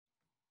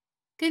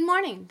Good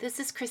morning. This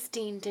is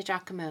Christine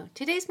DiGiacomo.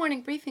 Today's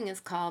morning briefing is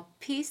called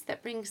Peace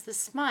That Brings the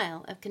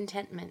Smile of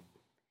Contentment.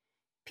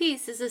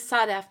 Peace is a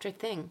sought-after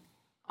thing,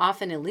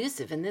 often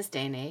elusive in this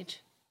day and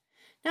age.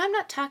 Now, I'm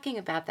not talking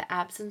about the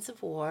absence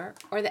of war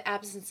or the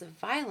absence of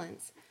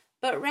violence,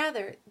 but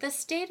rather the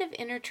state of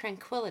inner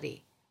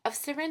tranquility, of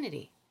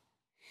serenity.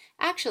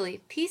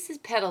 Actually, peace is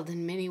peddled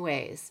in many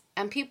ways,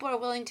 and people are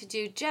willing to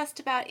do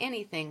just about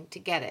anything to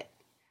get it.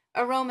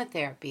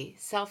 Aromatherapy,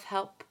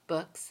 self-help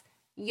books,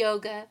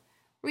 yoga,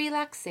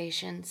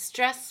 relaxation,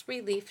 stress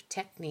relief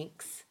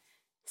techniques,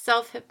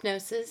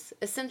 self-hypnosis,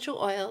 essential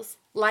oils,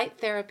 light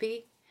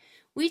therapy.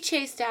 We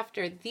chased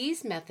after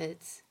these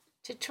methods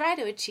to try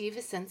to achieve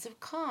a sense of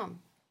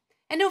calm.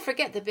 And don't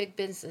forget the big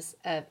business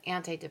of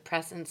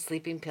antidepressants,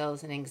 sleeping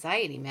pills, and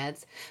anxiety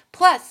meds.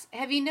 Plus,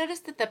 have you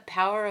noticed that the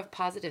power of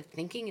positive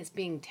thinking is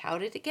being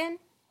touted again?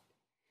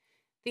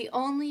 The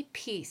only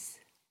peace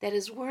that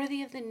is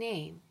worthy of the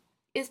name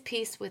is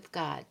peace with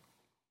God.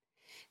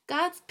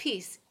 God's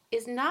peace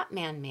is not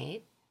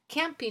man-made,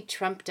 can't be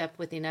trumped up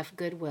with enough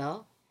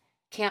goodwill,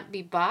 can't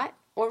be bought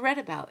or read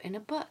about in a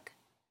book.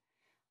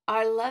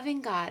 Our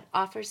loving God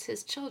offers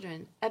his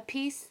children a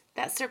peace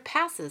that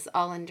surpasses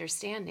all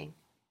understanding.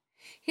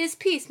 His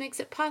peace makes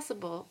it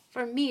possible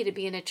for me to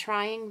be in a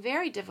trying,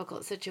 very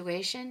difficult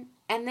situation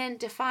and then,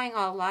 defying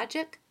all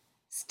logic,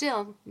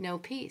 still no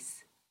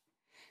peace.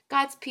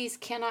 God's peace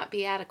cannot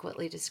be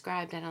adequately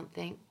described, I don't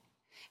think.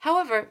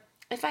 However,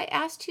 if I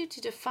asked you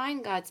to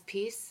define God's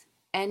peace,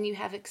 and you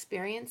have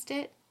experienced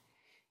it,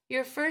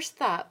 your first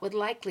thought would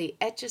likely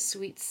etch a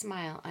sweet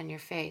smile on your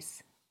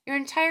face. Your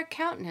entire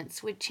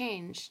countenance would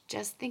change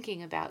just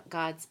thinking about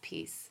God's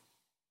peace.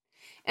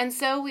 And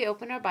so we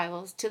open our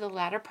Bibles to the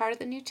latter part of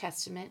the New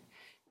Testament,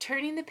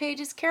 turning the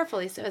pages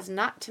carefully so as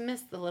not to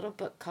miss the little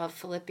book called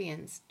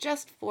Philippians,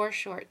 just 4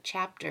 short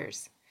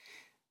chapters.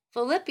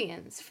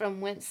 Philippians,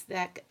 from whence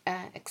that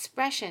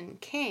expression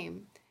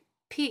came,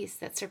 peace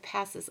that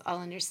surpasses all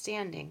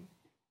understanding.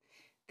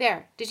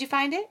 There, did you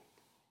find it?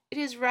 It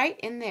is right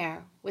in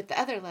there with the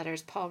other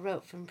letters Paul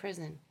wrote from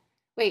prison.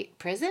 Wait,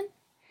 prison?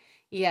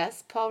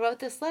 Yes, Paul wrote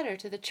this letter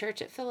to the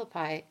church at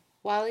Philippi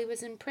while he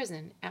was in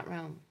prison at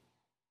Rome.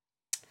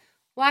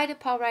 Why did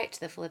Paul write to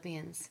the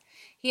Philippians?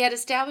 He had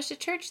established a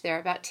church there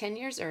about 10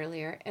 years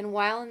earlier, and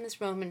while in this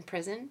Roman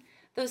prison,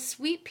 those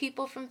sweet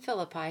people from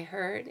Philippi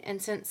heard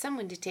and sent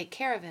someone to take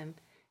care of him,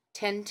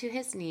 tend to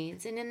his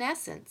needs, and in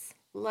essence,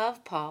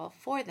 love Paul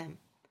for them.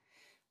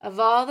 Of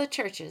all the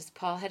churches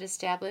Paul had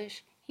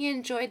established, he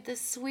enjoyed the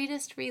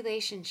sweetest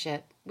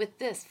relationship with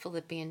this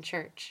Philippian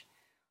church.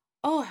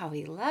 Oh, how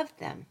he loved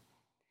them!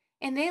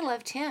 And they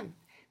loved him.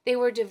 They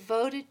were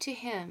devoted to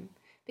him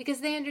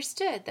because they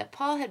understood that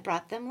Paul had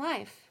brought them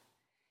life,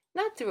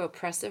 not through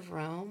oppressive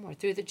Rome or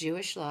through the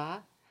Jewish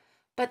law,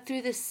 but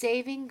through the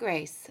saving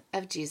grace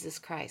of Jesus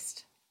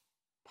Christ.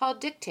 Paul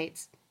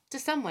dictates to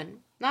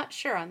someone, not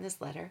sure on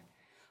this letter,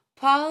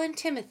 Paul and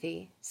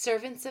Timothy,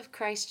 servants of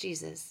Christ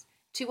Jesus,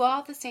 to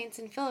all the saints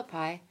in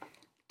Philippi,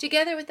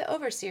 together with the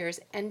overseers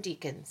and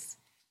deacons.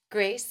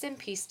 Grace and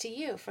peace to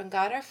you from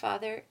God our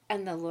Father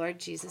and the Lord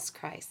Jesus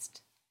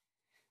Christ.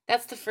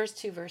 That's the first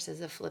 2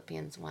 verses of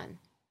Philippians 1.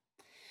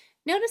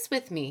 Notice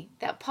with me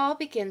that Paul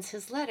begins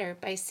his letter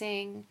by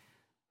saying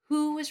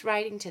who was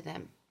writing to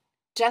them,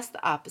 just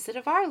the opposite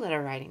of our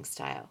letter writing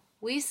style.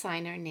 We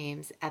sign our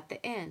names at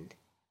the end.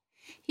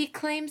 He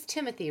claims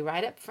Timothy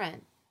right up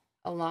front,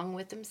 along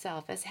with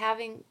himself, as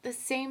having the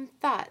same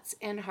thoughts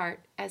and heart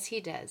as he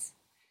does,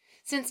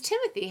 since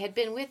Timothy had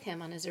been with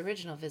him on his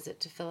original visit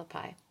to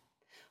Philippi.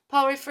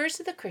 Paul refers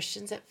to the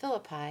Christians at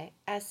Philippi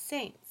as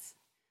saints,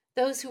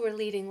 those who were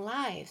leading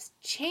lives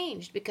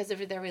changed because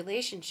of their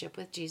relationship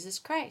with Jesus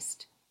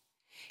Christ.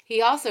 He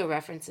also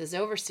references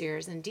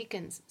overseers and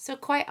deacons, so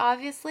quite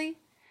obviously,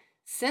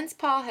 since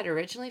Paul had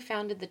originally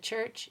founded the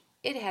church,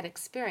 it had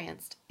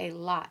experienced a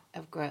lot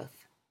of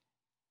growth.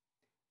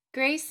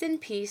 Grace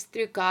and peace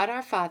through God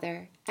our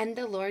Father and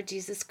the Lord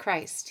Jesus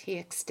Christ, he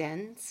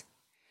extends.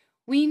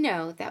 We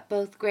know that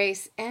both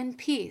grace and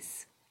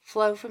peace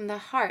flow from the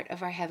heart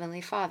of our Heavenly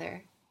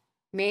Father,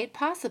 made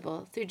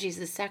possible through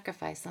Jesus'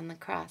 sacrifice on the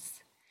cross.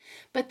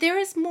 But there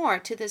is more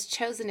to this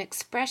chosen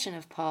expression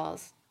of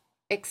Paul's,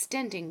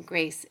 extending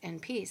grace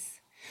and peace.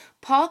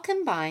 Paul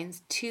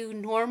combines 2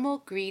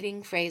 normal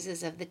greeting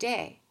phrases of the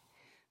day,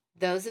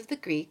 those of the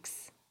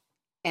Greeks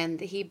and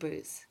the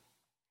Hebrews.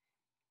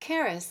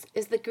 Charis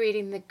is the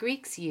greeting the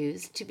Greeks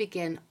used to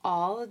begin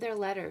all of their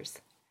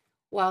letters,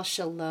 while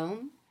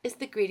shalom is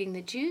the greeting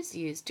the Jews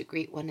used to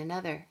greet one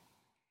another.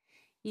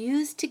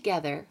 Used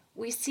together,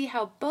 we see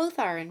how both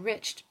are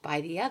enriched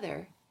by the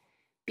other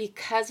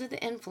because of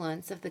the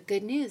influence of the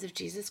good news of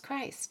Jesus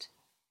Christ.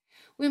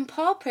 When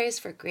Paul prays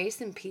for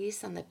grace and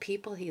peace on the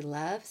people he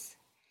loves,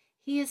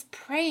 he is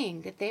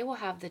praying that they will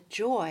have the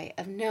joy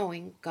of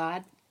knowing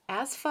God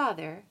as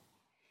Father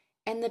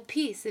and the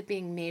peace of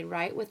being made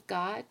right with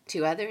God,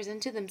 to others, and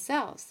to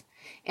themselves.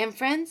 And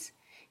friends,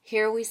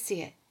 here we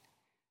see it.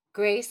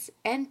 Grace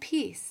and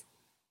peace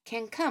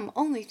can come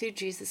only through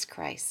Jesus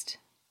Christ.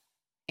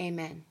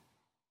 Amen.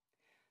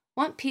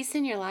 Want peace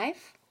in your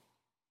life?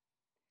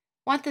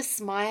 Want the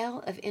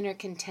smile of inner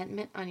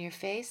contentment on your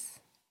face?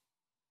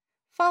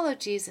 Follow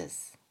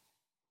Jesus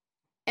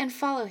and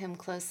follow him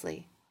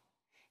closely.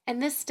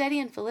 And this study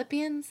in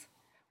Philippians,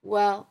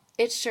 well,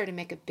 it's sure to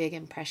make a big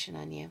impression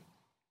on you.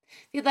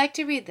 If you'd like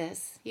to read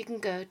this, you can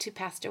go to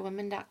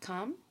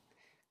pastorwoman.com,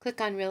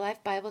 click on Real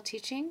Life Bible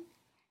Teaching,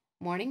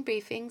 Morning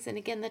Briefings, and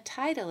again, the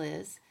title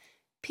is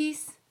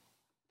Peace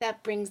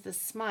That Brings the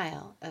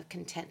Smile of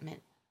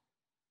Contentment.